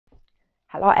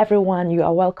Hello everyone, you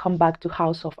are welcome back to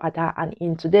House of Ada, and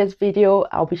in today's video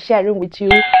I'll be sharing with you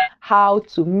how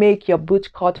to make your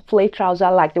boot cut flare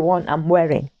trouser like the one I'm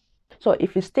wearing. So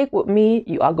if you stick with me,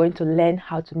 you are going to learn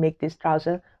how to make this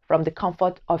trouser from the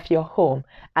comfort of your home.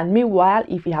 And meanwhile,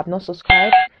 if you have not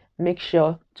subscribed, make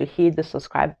sure to hit the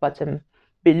subscribe button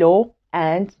below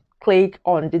and click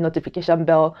on the notification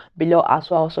bell below as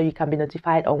well, so you can be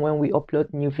notified on when we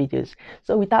upload new videos.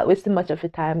 So without wasting much of your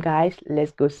time, guys,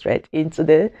 let's go straight into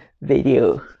the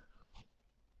video.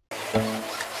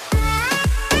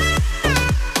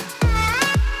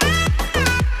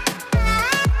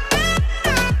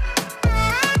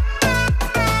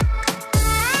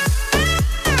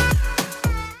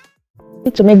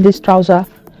 To make this trouser,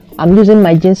 I'm using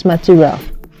my jeans material.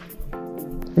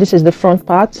 This is the front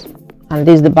part and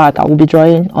this is the back. I will be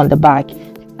drawing on the back,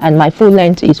 and my full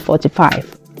length is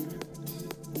 45.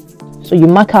 So you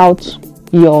mark out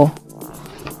your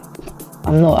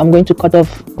I'm going to cut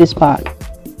off this part.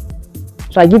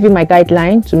 So I give you my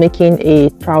guideline to making a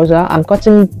trouser. I'm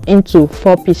cutting into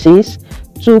 4 pieces,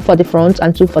 2 for the front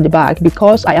and 2 for the back.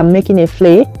 Because I am making a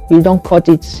flare, you don't cut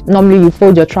it. Normally you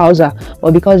fold your trouser,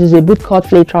 but because it's a boot cut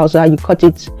flare trouser, you cut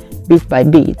it bit by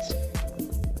bit.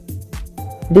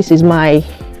 This is my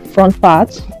front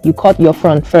part. You cut your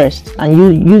front first and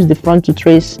you use the front to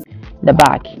trace the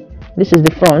back. This is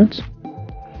the front.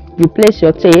 You place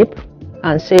your tape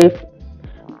and say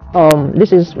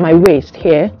this is my waist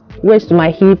here. Waist to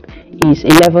my hip is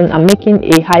 11. I'm making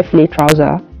a high flare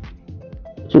trouser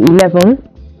to 11.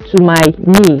 To my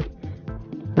knee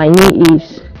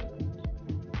is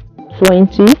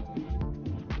 20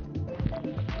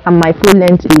 and my full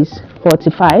length is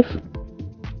 45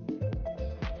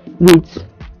 with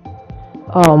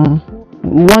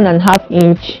 1.5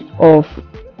 inch of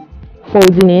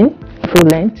folding in full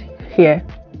length here.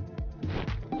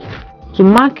 To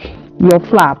mark your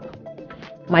flap,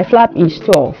 my flap is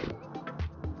 12.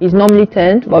 It's normally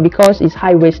 10, but because it's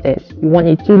high-waisted, you want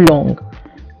it too long.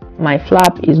 My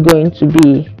flap is going to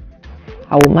be,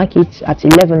 I will mark it at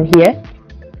 11 here.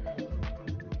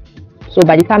 So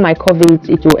by the time I cover it,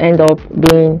 it will end up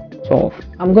being 12.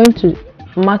 I'm going to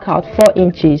mark out 4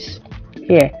 inches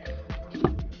here.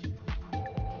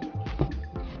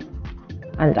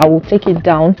 And I will take it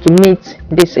down to meet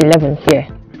this 11 here.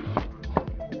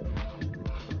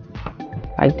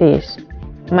 Like this.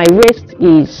 My waist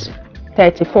is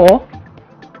 34.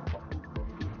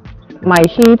 My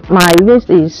waist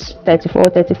is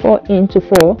 34 into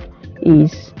 4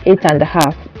 is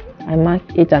 8.5. I mark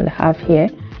 8.5 here.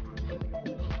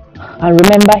 And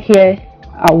remember here,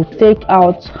 I will take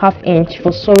out 1/2 inch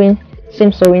for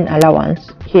seam sewing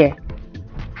allowance here.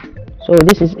 So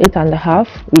this is 8.5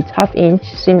 with 1/2 inch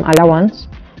seam allowance.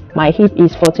 My hip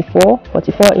is 44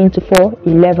 into 4,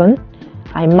 11.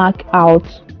 I mark out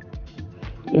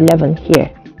 11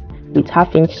 here with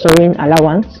 1/2 inch sewing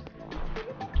allowance.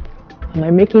 Am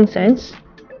I making sense?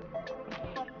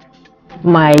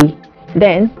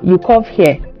 Then you curve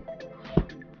here.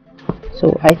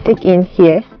 So I take in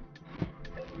here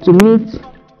to meet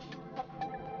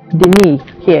the knee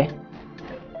here.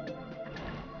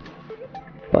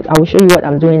 But I will show you what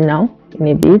I'm doing now in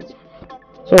a bit.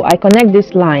 So I connect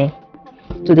this line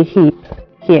to the hip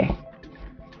here.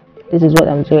 This is what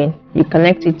I'm doing. You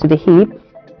connect it to the hip,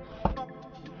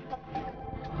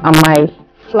 and my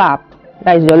flap,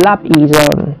 that is your lap, is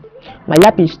my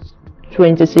lap is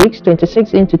 26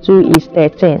 into 2 is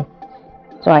 13.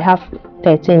 So I have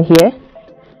 13 here.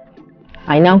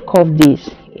 I now curve this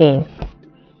in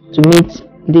to meet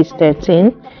this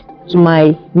 13. To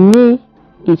my knee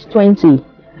is 20.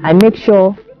 I make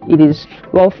sure it is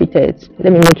well fitted.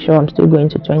 Let me make sure I'm still going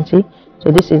to 20.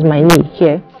 So this is my knee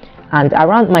here, and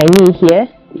around my knee here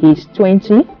is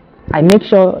 20. I make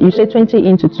sure you say 20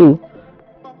 into 2,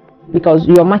 because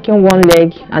you're marking one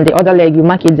leg and the other leg you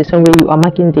mark it the same way you are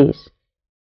marking this.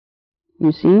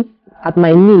 You see, at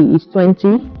my knee is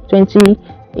 20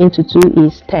 into 2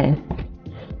 is 10.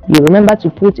 You remember to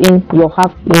put in your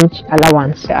 1/2 inch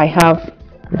allowance. I have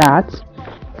that.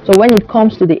 So when it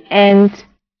comes to the end,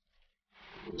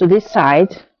 to this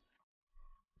side,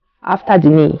 after the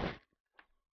knee,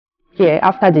 here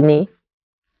after the knee,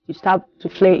 you start to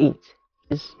flare it.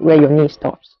 This is where your knee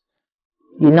stops.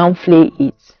 You now flare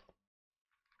it.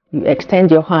 You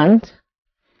extend your hand,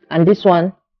 and this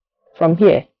one from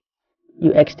here,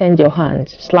 you extend your hand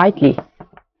slightly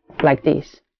like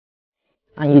this,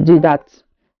 and you do that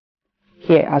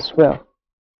here as well.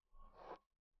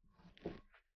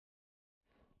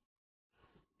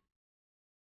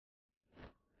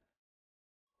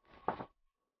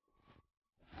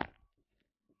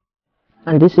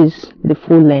 And this is the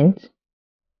full length.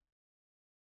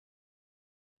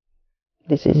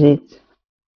 This is it.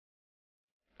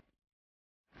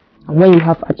 And when you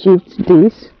have achieved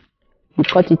this, you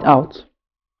cut it out.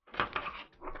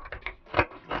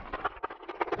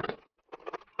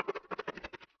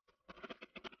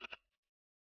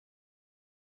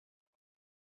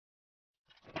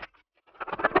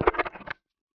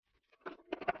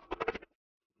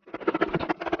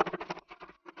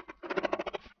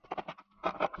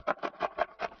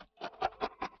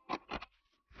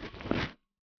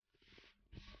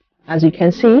 As you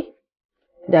can see,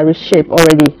 there is shape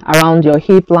already around your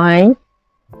hip line,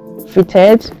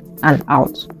 fitted and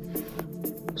out.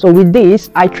 So with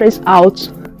this, I trace out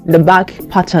the back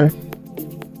pattern,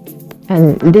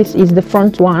 and this is the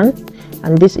front one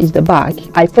and this is the back.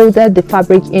 I folded the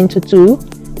fabric into two,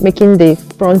 making the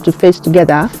front to face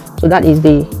together. So that is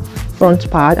the front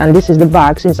part and this is the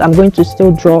back. Since I'm going to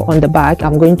still draw on the back,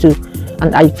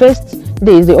 and I faced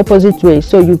this the opposite way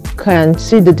so you can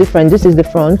see the difference. This is the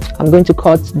front. I'm going to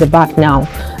cut the back now,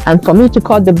 and for me to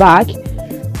cut the back,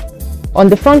 on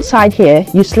the front side here,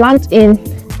 you slant in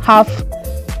half,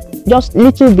 just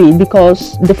little bit,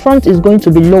 because the front is going to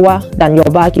be lower than your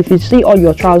back. If you see all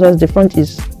your trousers, the front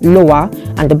is lower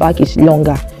and the back is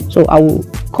longer. So I will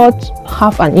cut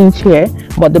half an inch here,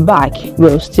 but the back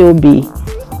will still be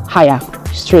higher,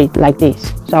 straight like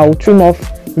this. So I will trim off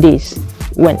this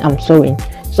when I'm sewing.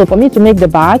 So for me to make the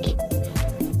back,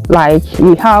 like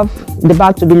we have the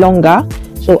back to be longer,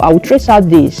 so I will trace out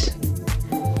this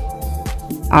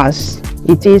as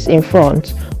it is in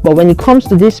front, but when it comes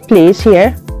to this place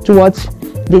here towards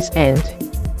this end,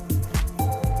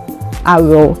 I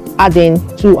will add in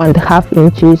 2.5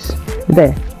 inches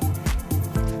there.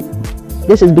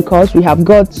 This is because we have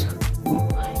got,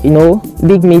 you know,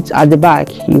 big meat at the back.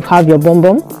 You have your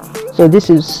bum, so this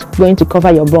is going to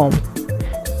cover your bum.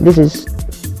 This is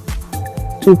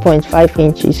 2.5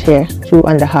 inches here,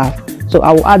 2.5. So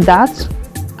I will add that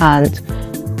and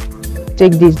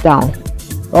take this down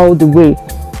all the way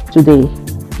to the,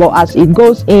 but as it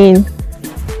goes in,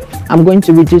 I'm going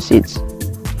to reduce it.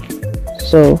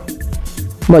 So,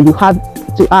 but you have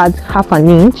to add half an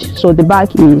inch, so the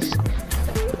back is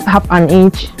half an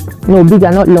inch, no, bigger,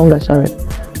 not longer, sorry.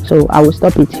 So I will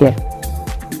stop it here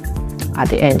at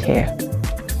the end here.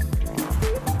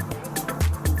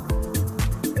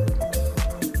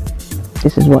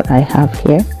 This is what I have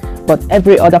here, but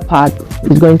every other part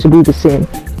is going to be the same.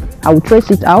 I will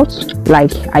trace it out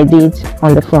like I did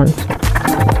on the front.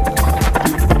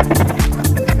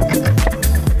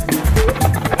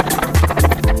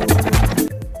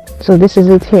 So this is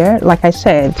it here. Like I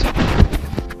said,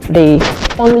 the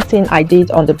only thing I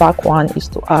did on the back one is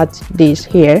to add this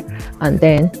here and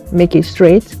then make it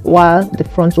straight, while the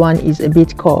front one is a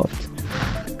bit curved.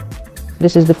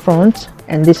 This is the front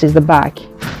and this is the back.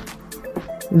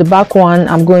 The back one,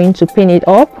 I'm going to pin it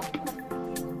up.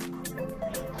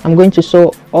 I'm going to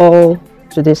sew all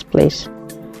to this place,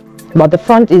 but the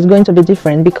front is going to be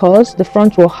different because the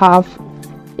front will have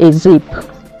a zip.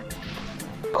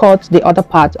 Cut the other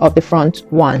part of the front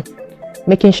one,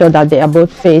 making sure that they are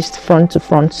both faced front to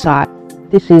front side.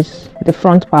 This is the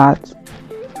front part,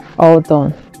 all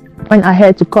done. When I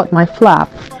had to cut my flap,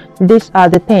 these are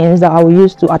the pins that I will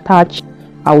use to attach.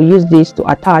 I will use this to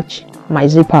attach my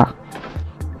zipper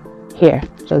here.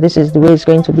 So this is the way it's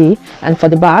going to be. And for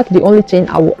the back, the only thing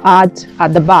I will add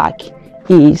at the back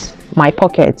is my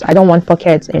pockets. I don't want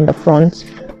pockets in the front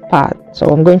part, so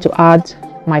I'm going to add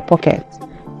my pocket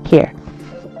here.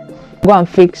 Go and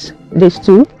fix these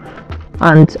two,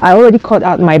 and I already cut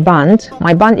out my band.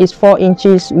 My band is 4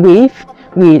 inches width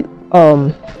with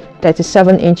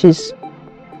 37 inches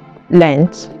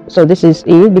length. So this is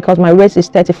it, because my waist is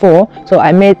 34, so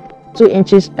I made 2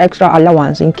 inches extra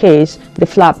allowance in case the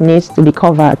flap needs to be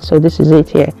covered. So this is it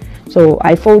here. So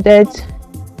I folded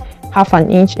half an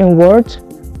inch inward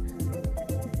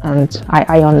and I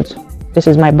ironed. This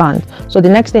is my band. So the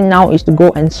next thing now is to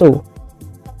go and sew.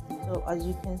 So as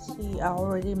you can see, I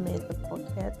already made the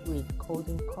pocket with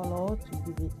golden color to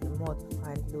give it a more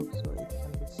defined look, so it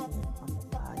can be seen on the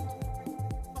back.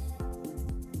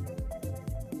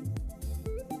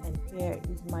 And here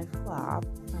is my flap,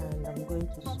 and I'm going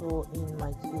to sew in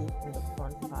my zip in the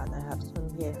front part. I have sewn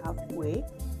here halfway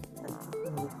and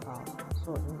taken it out.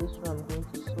 So in this one, I'm going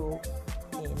to sew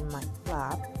in my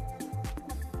flap.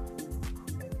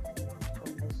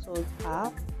 So I sewed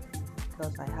half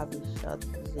because I have a short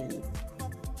zip.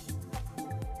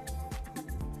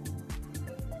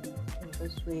 In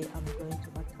this way, I'm going to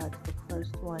attach the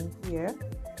first one here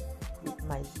with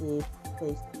my zip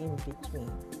placed in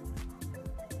between.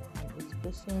 It's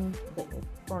facing the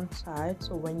front side,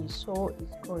 so when you sew,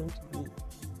 it's going to be,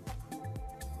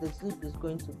 the zip is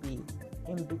going to be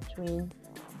in between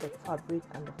the fabric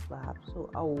and the flap. So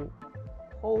I will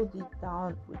hold it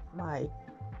down with my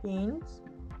pins.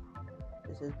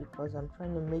 This is because I'm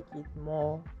trying to make it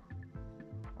more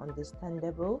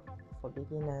understandable for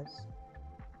beginners.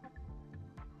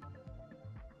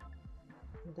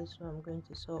 This one I'm going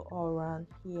to sew all around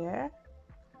here,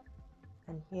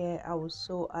 and here I will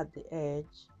sew at the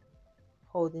edge,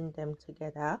 holding them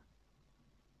together.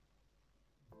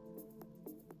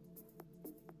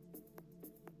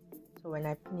 So when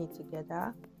I pin it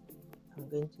together, I'm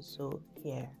going to sew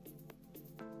here.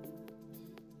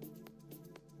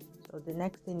 So the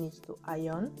next thing is to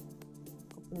iron.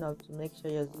 Open up to make sure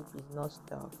your zip is not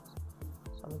stuck.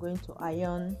 So I'm going to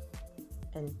iron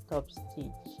and top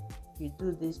stitch. You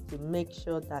do this to make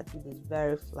sure that it is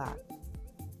very flat.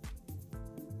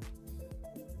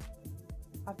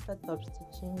 After top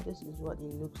stitching, this is what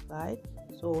it looks like.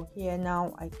 So here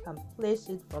now I can place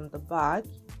it from the back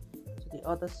to the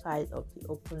other side of the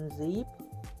open zip,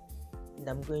 and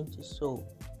I'm going to sew.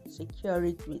 Secure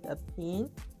it with a pin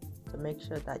to make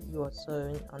sure that you are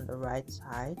sewing on the right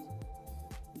side,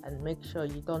 and make sure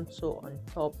you don't sew on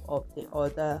top of the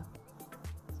other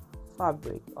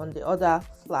fabric, on the other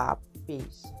flap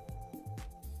piece.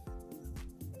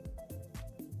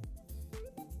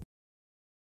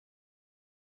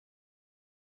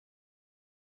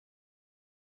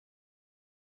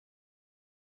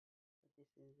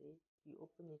 This is it. You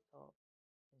open it up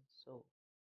and sew.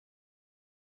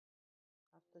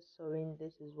 After sewing,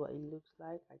 this is what it looks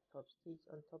like. I top stitch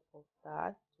on top of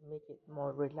that to make it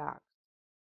more relaxed.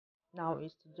 Now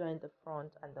is to join the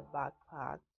front and the back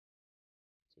part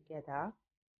together,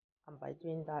 and by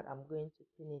doing that I'm going to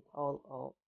pin it all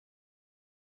up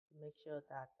to make sure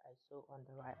that I sew on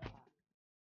the right part.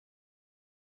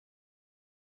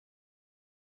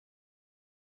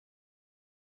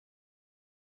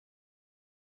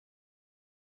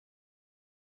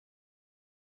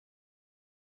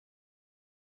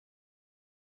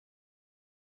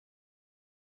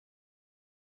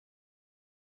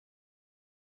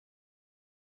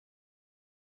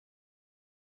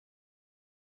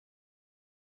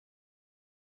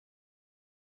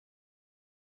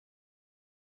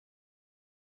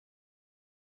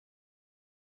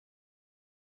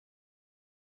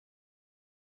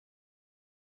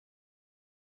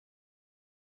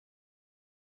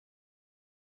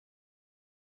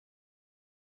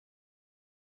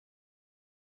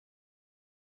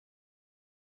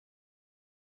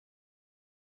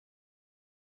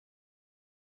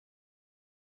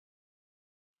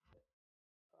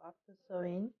 So after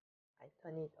sewing, I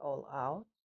turn it all out.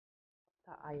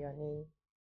 After ironing,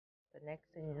 the next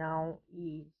thing now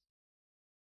is,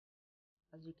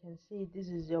 as you can see, this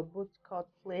is your boot cut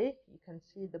flay. You can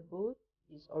see the boot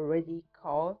is already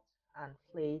cut and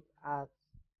flayed at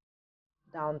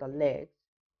down the legs.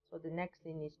 So the next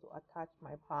thing is to attach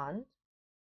my pant.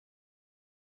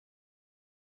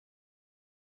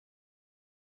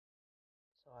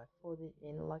 So I fold it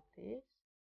in like this,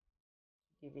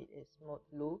 give it a smooth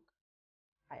look.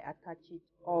 I attach it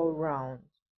all round.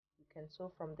 You can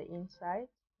sew from the inside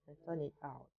and turn it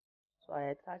out. So I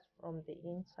attach from the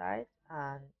inside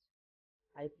and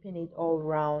I pin it all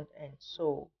round and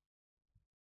sew.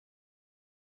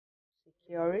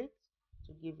 Secure it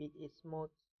to give it a smooth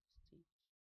stitch.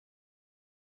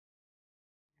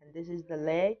 And this is the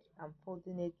leg. I'm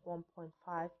folding it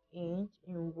 1.5 inch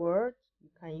inward. You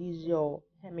can use your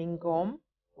hemming gum,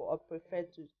 but I prefer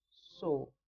to sew.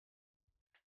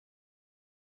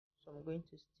 So I'm going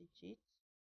to stitch it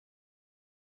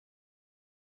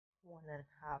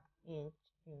 1.5 inch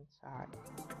inside.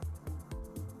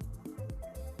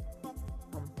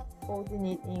 I'm folding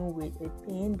it in with a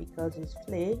pin because it's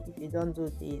flay. If you don't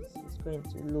do this, it's going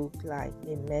to look like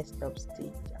a messed up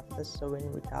stitch after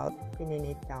sewing without pinning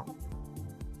it down.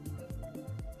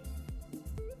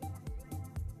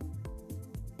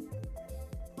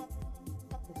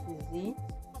 This is it,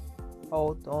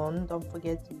 all done. Don't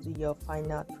forget to do your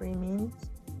final trimmings.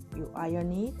 You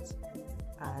iron it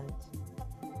and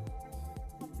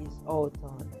is all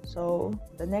done. So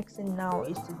the next thing now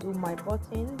is to do my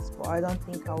buttons, but I don't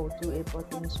think I will do a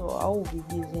button, so I will be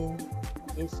using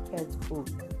a skirt hook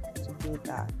to do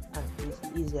that, and it's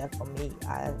easier for me.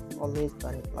 I've always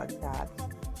done it like that.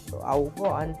 So I will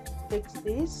go and fix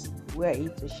this, wear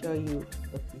it to show you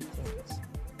the fittings.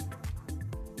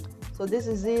 So this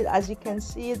is it. As you can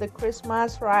see, the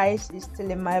Christmas rice is still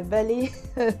in my belly.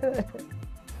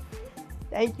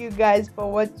 Thank you guys for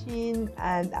watching,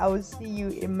 and I will see you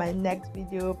in my next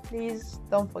video. Please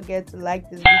don't forget to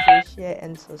like this video, share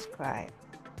and subscribe.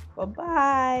 Bye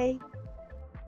bye.